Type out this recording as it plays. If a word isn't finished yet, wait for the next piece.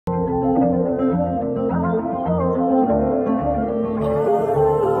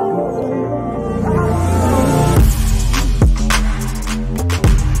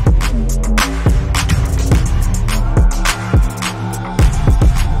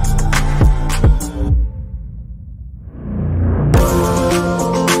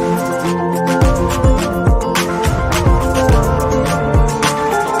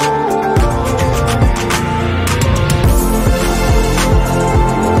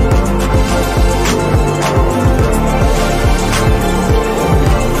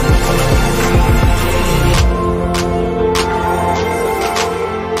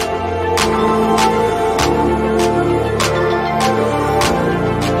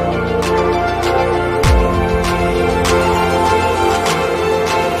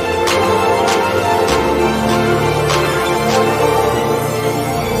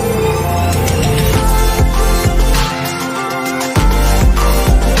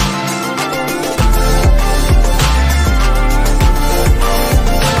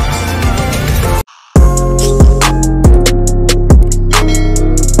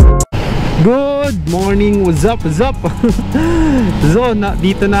What's up? What's up? So,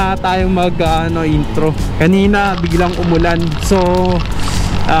 dito na tayong intro. Kanina biglang umulan. So,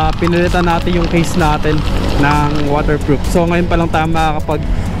 pinalitan natin yung case natin ng waterproof. So, ngayon pa lang tayo makakapag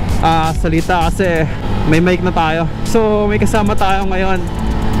salita kasi may mic na tayo. So, may kasama tayo ngayon.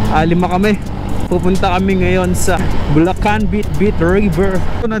 5 kami. Pupunta kami ngayon sa Bulacan BITBIT River.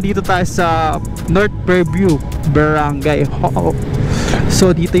 So, nandito tayo sa North Fairview Barangay. So,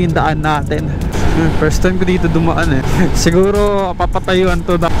 dito yung daan natin. First time ko dito dumaan eh. Siguro papatayuan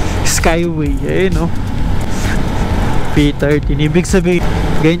to na skyway. Ayun no, P13. Ibig sabihin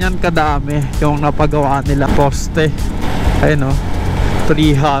ganyan kadami yung napagawa nila poste. Ayun no,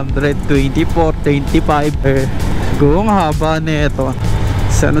 324, 25 eh. Siguro ang haba nito.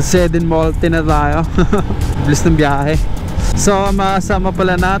 Sana 7 Malte na tayo. Bilis ng biyahe. So masama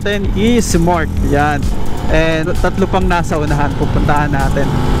pala natin is Mark. Yan. And 3 pang nasa unahan. Pupuntahan natin.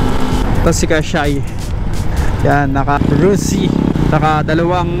 Tapos si Kashay. Yan, naka Rusi. Naka 2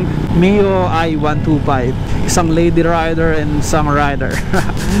 Mio I-125. Isang lady rider and isang rider.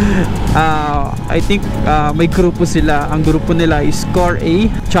 I think may grupo sila. Ang grupo nila is Core A,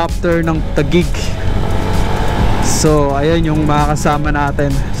 chapter ng Taguig. So ayun yung mga kasama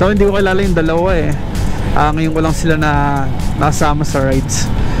natin. So hindi ko kilala yung dalawa eh. Ngayon ko lang sila na nasama sa rides.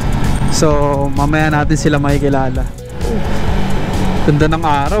 So mamaya natin sila makikilala. Ganda ng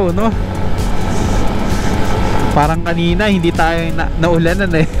araw no. Parang kanina hindi tayo naulanan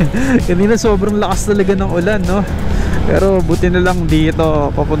eh. Kanina sobrang lakas talaga ng ulan no. Pero buti na lang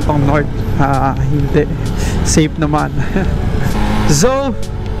dito papuntang north. Hindi safe naman. So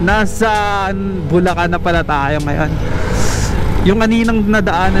nasa Bulacan na pala tayo ngayon. Yung kaninang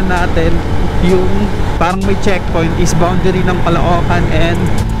nadaanan natin, yung parang may checkpoint is boundary ng Caloocan and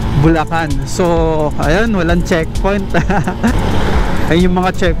Bulacan. So ayun, walang checkpoint. Ayun yung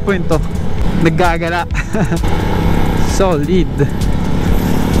mga checkpoint to, naggagala. Solid.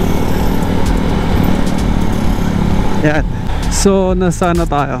 Yan. So nasa na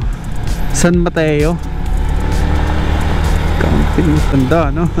tayo? San Mateo camping.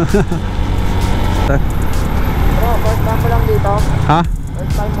 Ganda no. Bro, first time mo lang dito? Ha?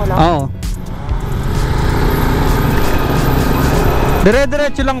 First time mo lang? Oo.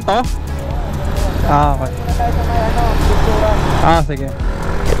 Dire-diretso lang to? Okay. Sige.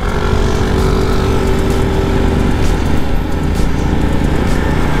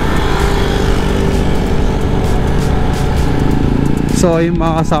 So yung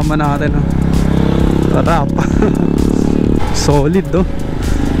mga kasama natin Tarap. Solid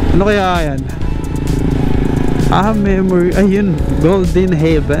Ano kaya yan? Memory. Ayun, Golden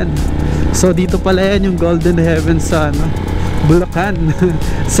Heaven. So dito pala yan yung Golden Heaven sa Bulacan.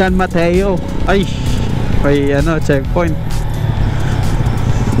 San Mateo. Ay, may checkpoint.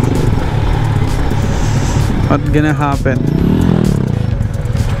 What gonna happen?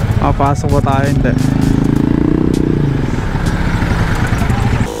 Mapasok ba tayo? Hindi.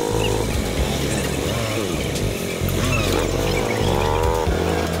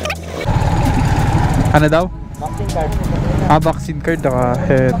 Ano daw? Vaccine card. Vaccine card.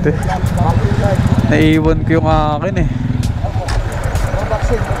 Hete. Naiwan ko yung akin eh.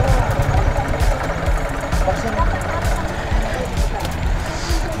 Vaccine. Vaccine.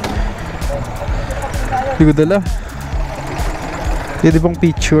 Hindi ko dala. Pwede bang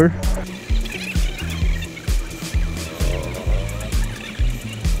picture?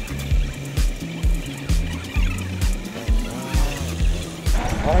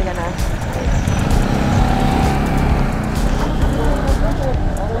 Okay ka na?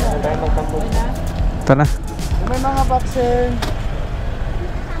 Ito na. May mga vaccine.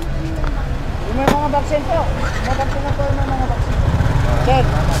 May mga vaccine po. May vaccine na po, may mga vaccine. Check.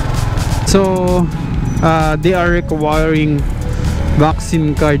 So, they are requiring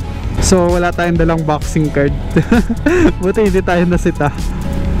vaccine card. So, wala tayong dalang vaccine card. Buti hindi tayo nasita.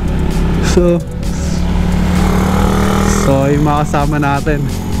 So, yung mga kasama natin.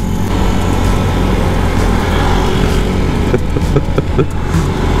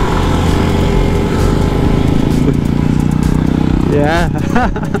 Yeah.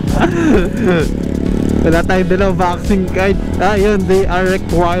 Wala tayong dalang vaccine card. Yun, they are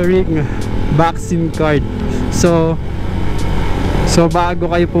requiring vaccine card. So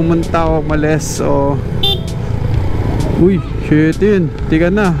bago kayo pumunta o umalis uy, shit yun. Tika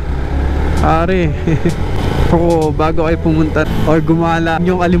na Ari. O bago kayo pumunta or gumala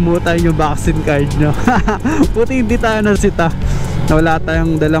yung kalimutan yung vaccine card nyo. Puti hindi tayo nasita na wala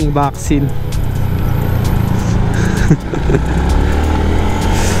tayong dalang vaccine.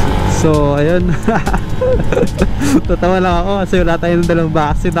 So ayun. Tatawa lang ako kasi wala tayong dalang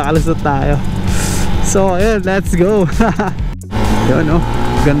vaccine, nakalusot tayo. So ayun, let's go. Yun oh,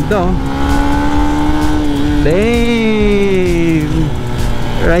 ganda oh. Damn,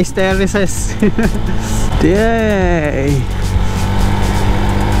 rice terraces. Yay.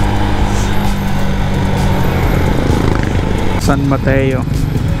 San Mateo,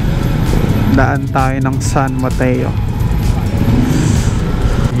 daan tayo ng San Mateo.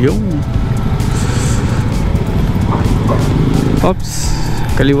 Yung oops,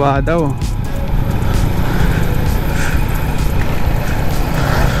 kaliwa daw.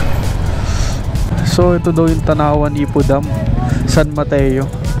 So ito daw yung Tanawan Ipo Dam, San Mateo.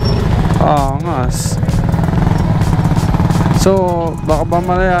 Angas. So baka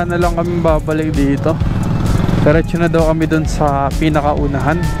mamaya na lang kami babalik dito. Diretso na daw kami dun sa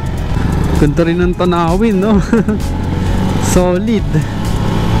pinakaunahan. Ganda rin ng tanawin, no? Solid.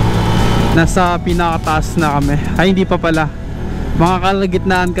 Nasa pinakataas na kami. Ay, hindi pa pala. Mga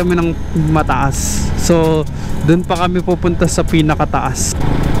kalagitnaan kami ng mataas. So dun pa kami pupunta sa pinakataas.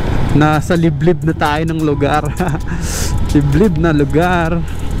 Nasa liblib na tayo ng lugar. Liblib na lugar.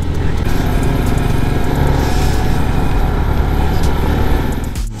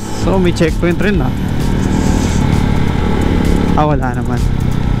 So may checkpoint rin ah. Wala naman.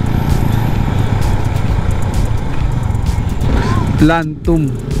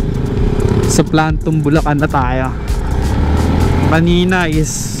 Plantum. Sa Plantum Bulacan na tayo. Kanina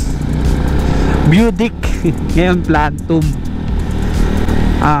is Budik. Ngayon Plantum.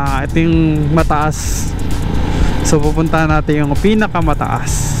 Ito yung mataas. So pupunta natin yung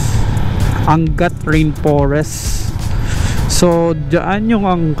pinakamataas, Angat Rainforest. So dyan yung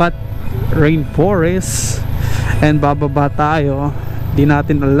Angat Rainforest. And bababa tayo. Di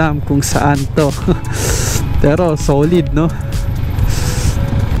natin alam kung saan to. Pero solid, no?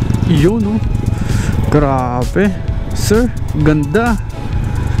 Yun, no? Grabe. Sir, ganda.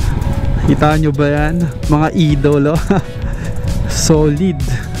 Kita nyo ba yan? Mga idolo. Solid.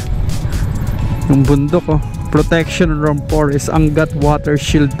 Yung bundok, oh. Protection from forest. Angat water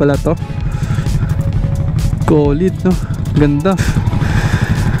shield pala to. Solid, no? Ganda.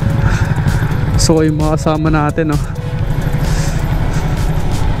 So yung mga kasama natin, oh,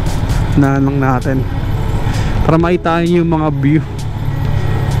 nanang natin para makita nyo yung mga view.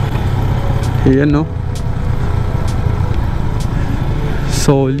 Ayan, no?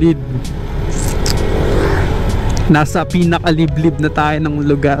 Solid. Nasa pinakaliblib na tayo ng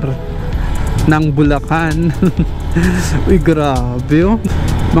lugar ng Bulacan. Uy, grabe, oh.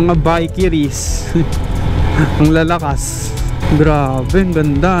 Mga bikeries. Ang lalakas. Grabe, ang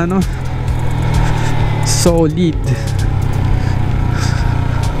ganda, no? Solid.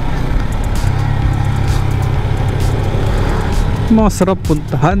 Masarap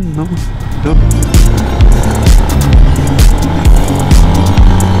puntahan, no?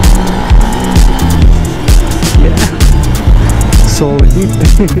 Yeah. Solid.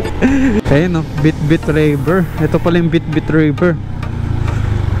 Ayun, no? BITBIT River. Ito pala yung BITBIT River.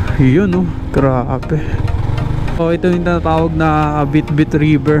 Yun, no? Grabe. So ito yung tinatawag na BITBIT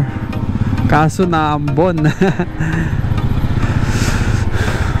River. Kaso naambon.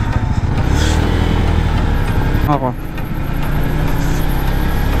 Ako.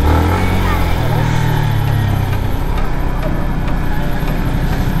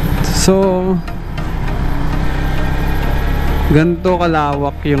 So ganito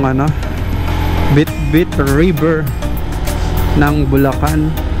kalawak yung ano, BITBIT River ng Bulacan.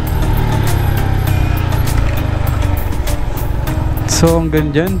 So hanggang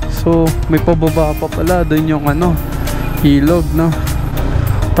dyan. So may pababa pa pala doon yung ano, ilog, no?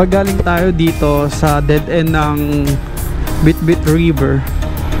 Pag galing tayo dito sa dead end ng BITBIT River,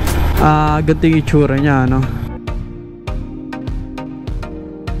 ganito yung itsura nya, no?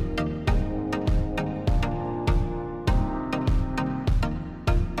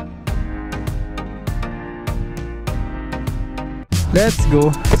 Let's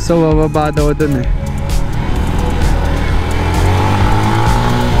go. So bababa daw dun eh.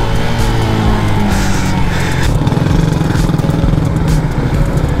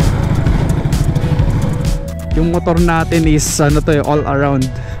 Yung motor natin is ano to, all around.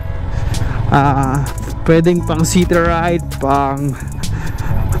 Pwedeng pang city ride, pang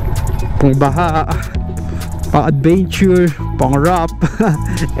baha, pang adventure, pang rap,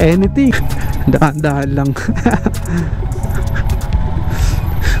 anything. Dahan-dahan lang.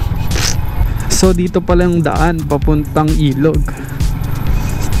 So dito pala yung daan papuntang ilog.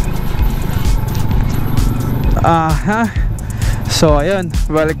 So ayun,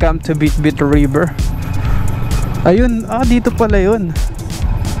 welcome to BITBIT River. Ayun, dito pala yun.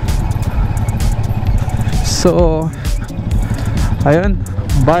 So ayun,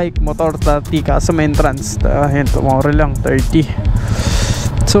 bike, motor 30 kaso may entrance. Ayan, tomorrow lang 30.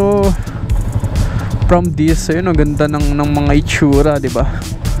 So from this, ayun, ang ganda ng mga itsura, di ba?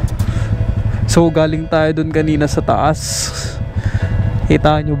 So galing tayo dun kanina sa taas.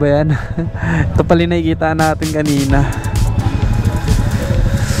 Kita nyo ba yan? Ito pala nakikita natin kanina.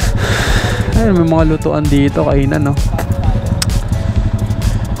 Ayun, may mga lutuan dito kainan, no?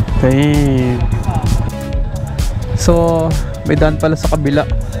 Okay. So may daan pala sa kabila.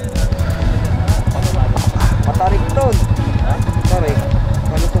 Matarik doon. Matarik.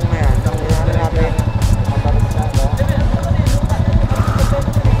 Malutong na yan. Ano natin? Matarik na ito.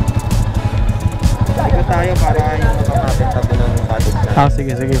 Ito tayo para yung motor natin tabi ng padit na.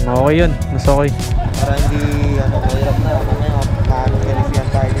 Sige. Okay yun. Mas okay. Para hindi, mahirap na. Mamaya, paano kalisihan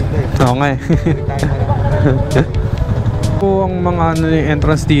tayo dito eh. Oo nga eh. So, ang mga yung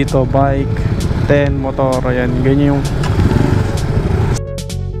entrance dito, bike, 10, motor, ayan, ganyan yung.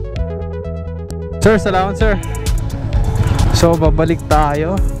 Sir, salamat sir. So babalik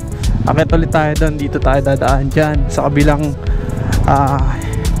tayo. Akit ulit tayo doon. Dito tayo dadaan dyan sa kabilang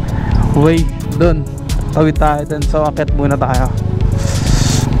way doon. Tawid tayo doon. So akit muna tayo.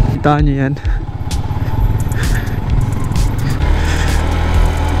 Kita nyo yan.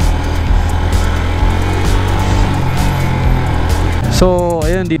 So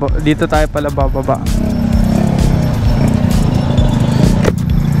ayun, dito tayo pala bababa.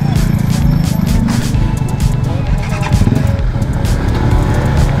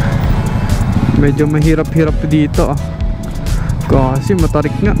 Medyo mahirap-hirap dito kasi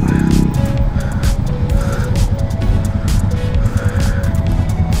matarik nga.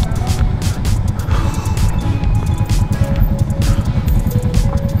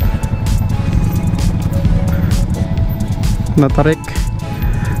 Matarik.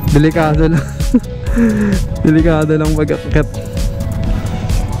 Delikado lang. Delikado lang mag-akit.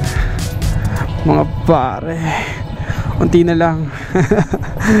 Mga pare, unti na lang.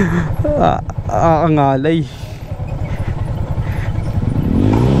 Ang alay.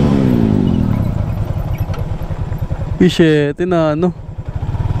 Shit, na ano.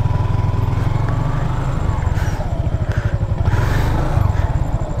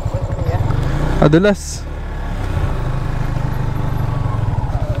 Adulas.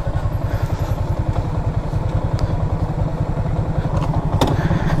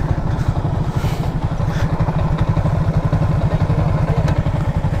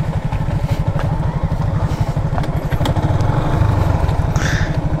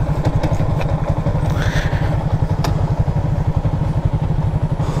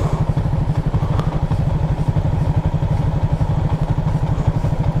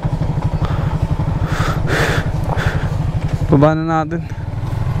 Baba na natin.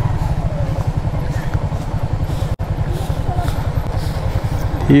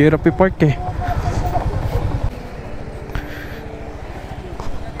 Hirap i-park eh.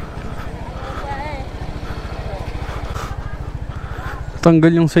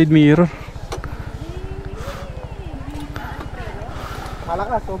 Tanggal yung side mirror.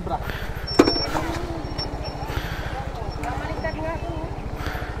 Malakas, sobra.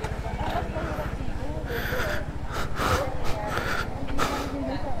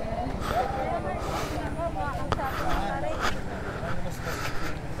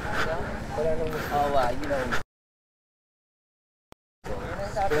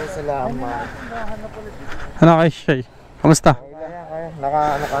 Salamat. Ano kayo siya? Kamusta?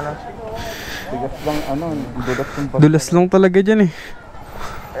 Naka na. Bigas lang Dulas lang talaga dyan eh.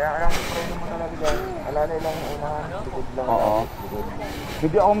 Kaya lang problema mo talaga dyan. Alalay lang unahan. Likod lang. Oo.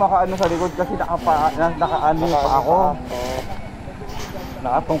 Hindi ako makaano sa likod kasi nakaano pa ako.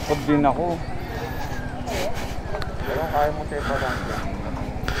 Nakatungkod din ako. Pero kaya mo sa iba lang.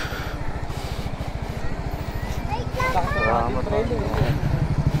 Salamat.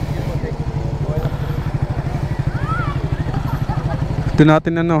 Ito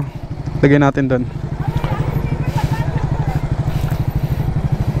natin ano, lagay natin doon.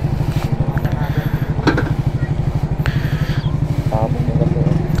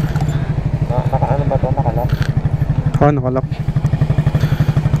 Nakaano ba ito? Nakalap? Oo, nakalap.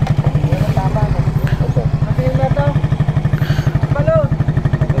 Nabihin na ito. Balon!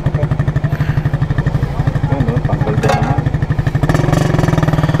 Ano, tanggal din naman.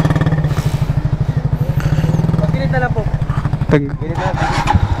 Pagkilit na lang po. Pagkilit na lang.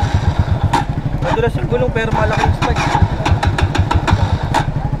 Madulas yung gulong pero malaki yung spike.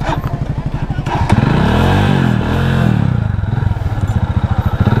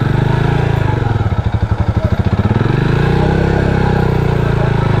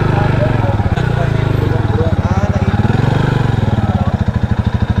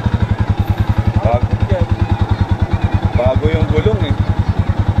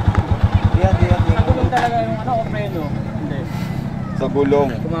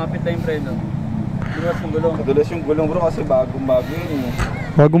 magulong. Kumapit na yung preno. Dulas yung gulong. Madulas yung gulong bro kasi bagong-bago yun eh.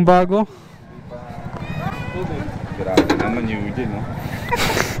 Bagong-bago? Grabe naman Eugene, no?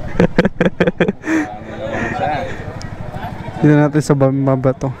 Dito natin sa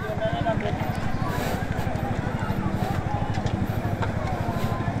baba to.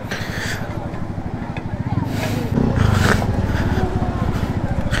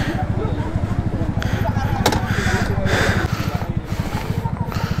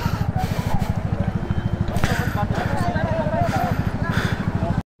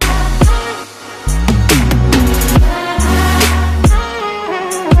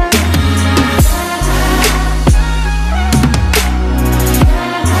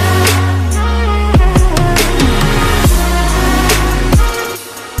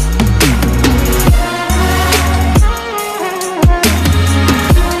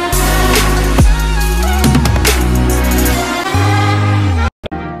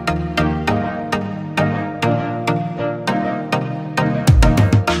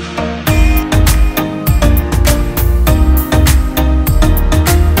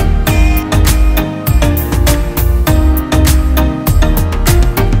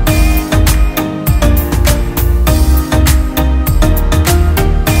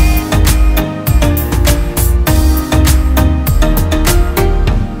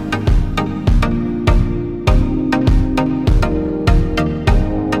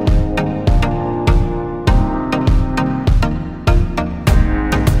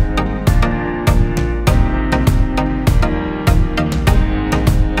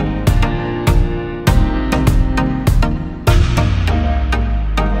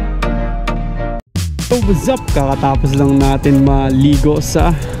 So what's up? Kakatapos lang natin maligo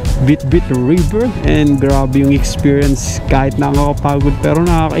sa BITBIT River and grabe yung experience, kahit nakakapagod pero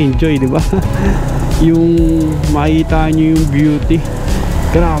nakaka-enjoy, di ba? Yung makita nyo yung beauty,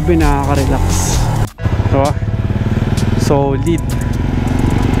 grabe, nakaka-relax, diba?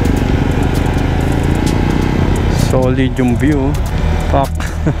 Solid yung view. Fuck.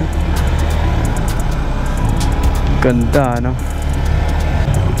 Ganda, no?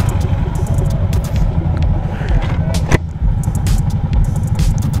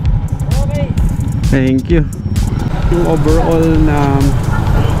 Thank you. Yung overall na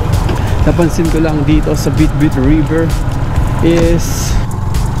napansin ko lang dito sa BITBIT River is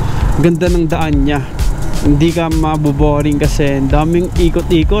ganda ng daan niya. Hindi ka maboboring kasi daming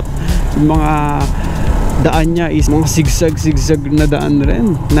ikot-ikot. Yung mga daan niya is mga zigzag na daan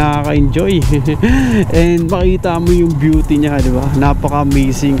rin. Nakaka-enjoy. And makita mo yung beauty niya, di ba?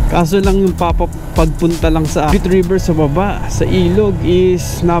 Napaka-amazing. Kaso lang yung pagpunta lang sa BITBIT River sa baba, sa ilog,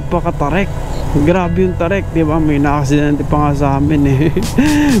 is napaka-tarek. Grabe yung tarek, di ba? May na-aksidente pa nga sa amin eh.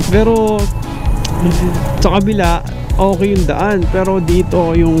 Pero sa kabila okay yung daan, pero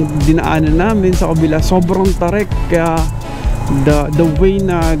dito yung dinaanan namin sa kabila sobrang tarek, kaya the way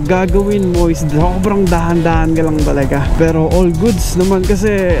na gagawin mo is sobrang dahan-dahan ka lang talaga. Pero all goods naman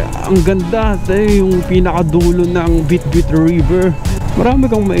kasi ang ganda, yung pinakadulo ng BITBIT River.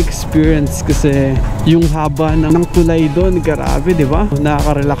 Marami kang ma-experience kasi yung haba ng tulay doon, grabe, di ba?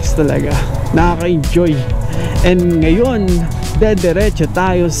 Nakaka-relax talaga, nakaka-enjoy. And ngayon, dediretso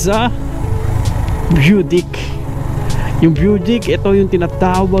tayo sa view deck. Yung view deck, ito yung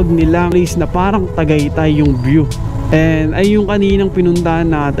tinatawag nilang place na parang Tagaytay yung view. And ay yung kaninang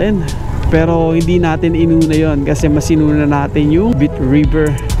pinuntahan natin, pero hindi natin inuna yon kasi mas inuna natin yung BIT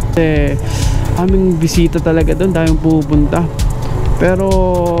River. Kasi aming bisita talaga doon, tayong pupunta. Pero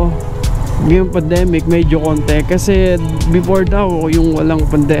ngayong pandemic medyo konti, kasi before daw yung walang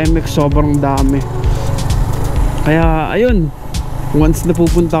pandemic sobrang dami. Kaya ayun, once na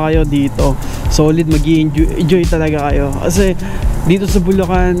pupunta kayo dito, solid, mag-enjoy talaga kayo. Kasi dito sa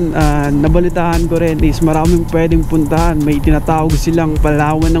Bulacan, nabalitaan ko rin is maraming pwedeng puntahan. May tinatawag silang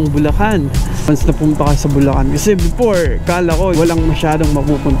Palawan ng Bulacan once na pumunta kayo sa Bulacan. Kasi before, kala ko walang masyadong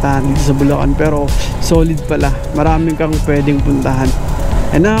mapupuntahan dito sa Bulacan, pero solid pala, maraming kang pwedeng puntahan.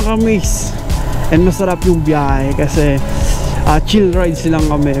 And nakaka-amaze. And masarap yung biyahe kasi chill rides lang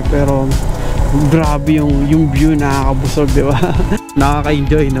kami, pero grabe yung view, nakakabusog, di ba?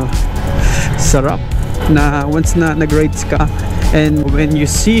 Nakaka-enjoy, no? Sarap na once na nag-rides ka, and when you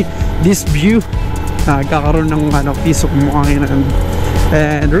see this view, kakaroon ng peace of mind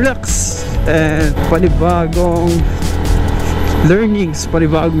and relax, and panibagong learnings,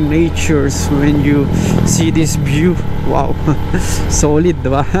 panibagong natures when you see this view. Wow. Solid,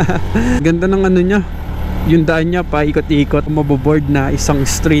 diba? Ganda ng niya, yung daan niya paikot-ikot, maboboard na isang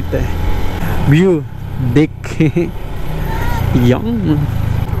street eh. View deck. Yang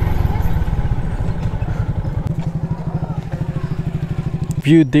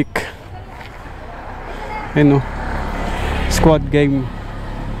BITBIT. Ayun o. Squad game.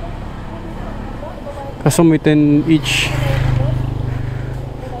 Kaso may 10 each.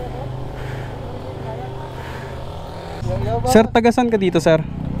 Sir, tagasan ka dito, sir?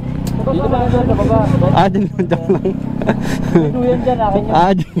 Dito ba sa baba? Ah, dyan lang. Duyan dyan, akin yun.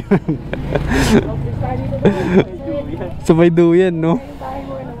 Ah, dyan. Sabay duyan, no?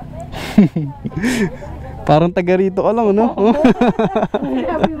 Parang taga rito ka lang, no?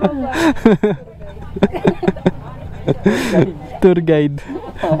 Tour guide.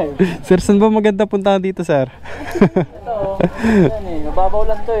 Sir, saan ba maganda puntahan dito, sir? Ito, yan eh. Mababaw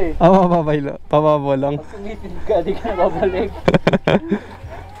lang to eh. Ah, pababaw lang. Pag sumitin ka, di ka nababalik.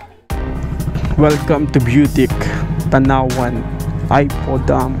 Welcome to BITBIT, Tanawan,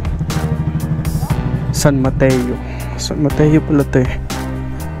 Ipodam, San Mateo. San Mateo pala to eh.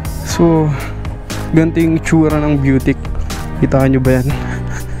 So, ganito yung itsura ng BITBIT. Kita nyo ba yan?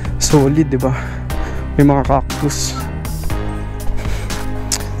 Solid, di ba? May mga cactus.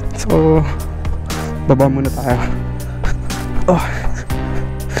 So, baba muna tayo. Oh.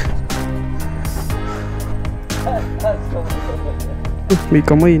 May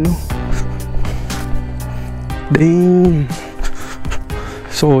kamay, no? Dang.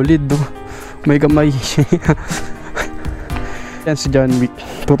 Solid, no? May kamay. Yan si John Wick.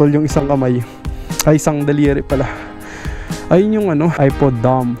 Total yung isang kamay. Ay, isang daliri pala. Ayun yung ano, iPod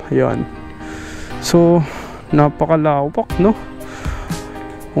dam. Ayan. So, napakalawak, no?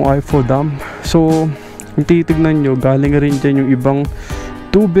 Yung iPod dam. So, kung titignan nyo, galing rin dyan yung ibang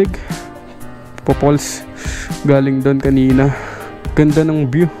tubig. Popols. Galing doon kanina. Ganda ng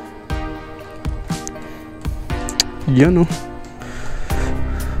view. Yan, oh.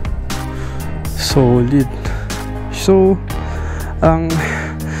 Solid. So, ang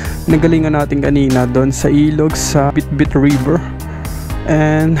nagalingan natin kanina doon sa ilog sa BITBIT River.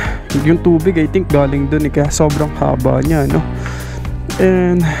 And yung tubig, I think galing doon eh, kaya sobrang haba niya, no?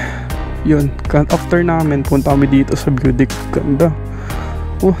 And yun, after namin punta kami dito sa BITBIT. Ganda.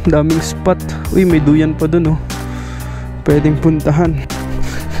 Oh, daming spot. Uy, may duyan pa doon, oh. Pwedeng puntahan.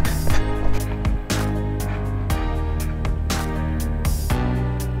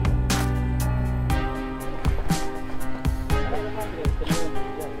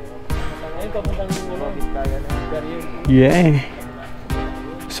 Yeah.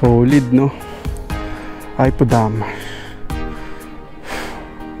 Solid, no? Ipodam.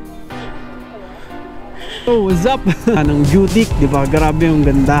 Oh, what's up? Anong BITBIT, di ba? Grabe yung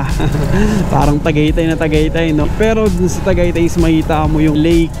ganda. Parang Tagaytay na Tagaytay, no? Pero dun sa Tagaytay is makita mo yung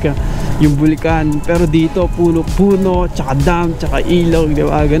lake, yung bulkan. Pero dito, puno-puno, tsaka dam, tsaka ilog, di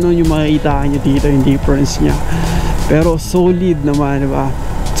ba? Ganon yung makikita nyo dito, yung difference niya. Pero solid naman, di ba?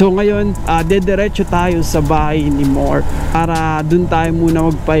 So ngayon, dediretso tayo sa bahay ni More para dun tayo muna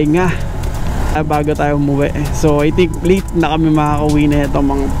magpahinga bago tayo umuwi. So I think late na kami makakauwi na ito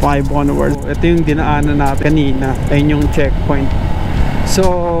mga 5 onward. Ito yung dinaanan natin kanina. Ayun yung checkpoint. So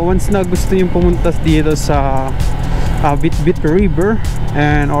once na gusto yung pumunta dito sa BITBIT River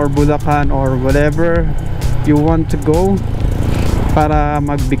and or Bulacan or whatever you want to go para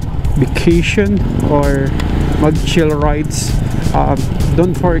mag-vacation or mag-chill rides,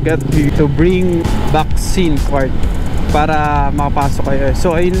 don't forget to bring vaccine card para makapasok kayo.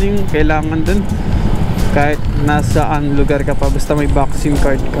 So ayun yung kailangan dun, kahit nasaan lugar ka pa, basta may vaccine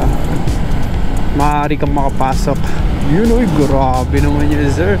card ka, maaari kang makapasok. Yun, oy, grabe naman yun,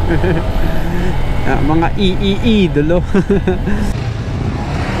 sir. Mga idolo.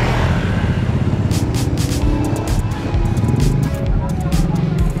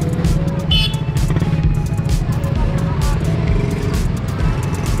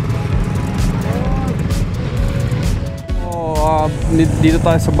 Dito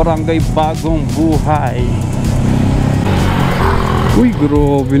tayo sa barangay Bagong Buhay. Uy,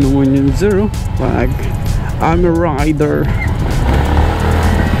 grabe naman yun, sir. I'm a rider.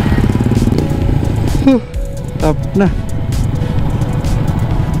 Tap na.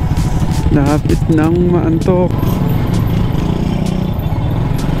 Lapit nang maantok.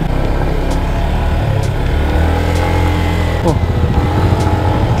 Oh,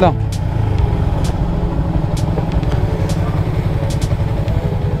 lang.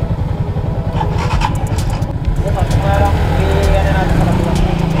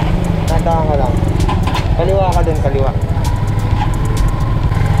 Tandaan ka lang. Kaliwa ka dun, kaliwa.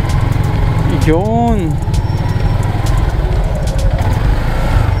 Yun.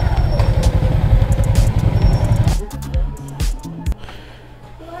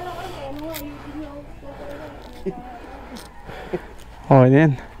 Oh,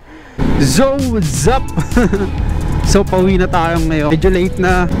 yan. So, what's up? So pauwi na tayo ngayon. Medyo late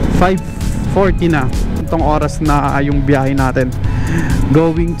na, 5:40 na. Itong oras na yung biyahe natin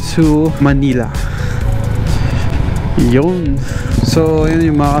going to Manila. Yun. So yun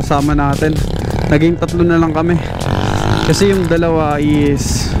yung mga kasama natin. Naging 3 na lang kami. Kasi yung dalawa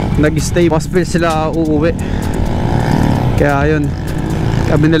is nag-stay. Hospital sila uuwi. Kaya yun,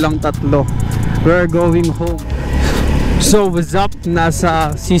 kami na lang 3. We're going home. So what's up?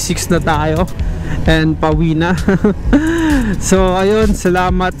 Nasa C6 na tayo and pauwi na. So ayun,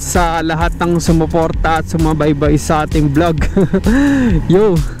 salamat sa lahat ng sumuporta at sumabaybay sa ating vlog.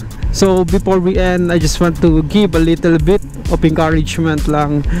 Yo. So before we end, I just want to give a little bit of encouragement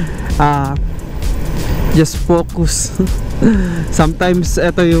lang. Just focus. Sometimes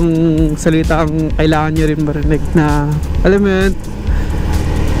ito yung salitang kailangan nyo rin marinig na, alam mo yun,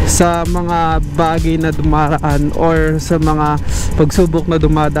 sa mga bagay na dumaraan or sa mga pagsubok na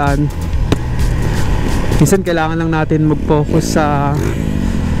dumadaan, minsan kailangan lang natin mag-focus sa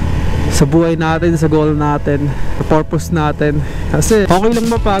buhay natin, sa goal natin, sa purpose natin. Kasi okay lang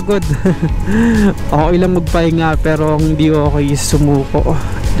mapagod. Okay lang magpahinga, pero hindi okay sumuko.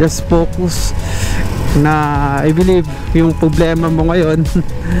 Just focus na I believe yung problema mo ngayon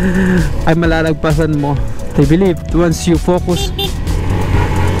ay malalagpasan mo. I believe once you focus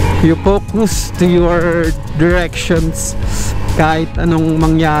to your directions, kahit anong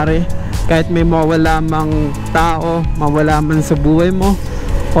mangyari, kahit may mawala mang tao, mawala man sa buhay mo,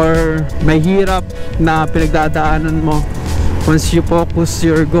 or may hirap na pinagdadaanan mo, once you focus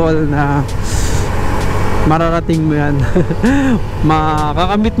your goal, na mararating mo yan.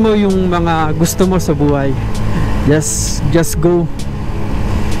 Makakamit mo yung mga gusto mo sa buhay. Just go.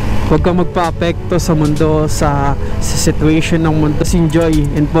 Huwag kang magpa-apekto sa mundo, sa situation ng mundo. Just enjoy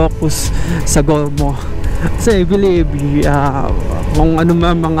and focus sa goal mo. Kasi I believe kung ano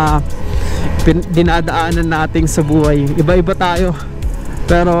man mga dinadaanan natin sa buhay, iba-iba tayo,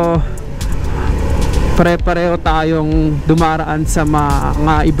 pero pare-pareho tayong dumaraan sa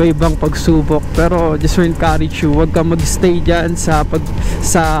mga iba-ibang pagsubok. Pero just to encourage you, huwag kang mag-stay dyan sa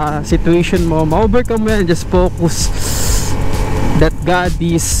situation mo. Ma-overcome mo yan. Just focus that God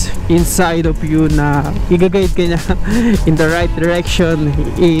is inside of you, na i-guide ka niya in the right direction,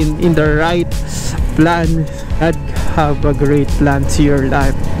 in the right plan. God have a great plan to your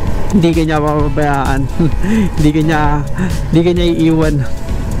life. Hindi ka niya mapabayaan. hindi ka niya iiwan.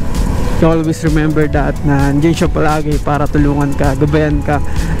 Always remember that, na nandiyan siya palagi para tulungan ka, gabayan ka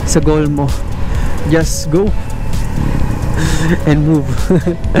sa goal mo. Just go and move.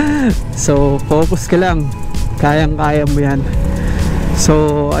 So focus ka lang, kayang-kaya mo yan.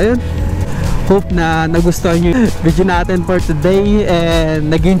 So ayun, hope na nagustuhan nyo yung video natin for today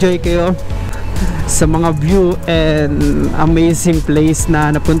and nag-enjoy kayo sa mga view and amazing place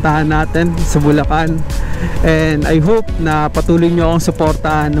na napuntahan natin sa Bulacan. And I hope na patuloy nyo akong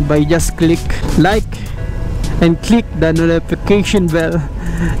suportahan by just click like and click the notification bell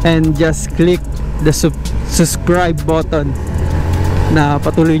and just click the subscribe button, na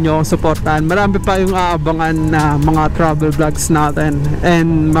patuloy nyo akong suportahan. Marami pa yung aabangan na mga travel vlogs natin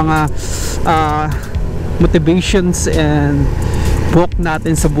and mga motivations and book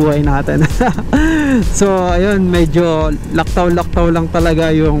natin sa buhay natin. So ayun, medyo laktaw lang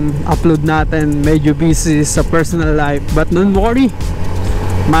talaga yung upload natin. Medyo busy sa personal life, but don't worry,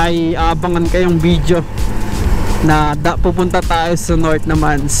 may aabangan kayong video na pupunta tayo sa north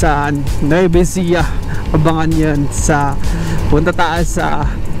naman, sa Nueva Ecija. Abangan yun, punta tayo sa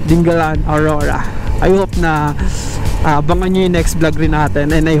Dingalan, Aurora. I hope na abangan nyo yung next vlog rin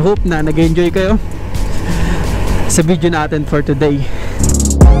natin, and I hope na nag-enjoy kayo sa video natin for today.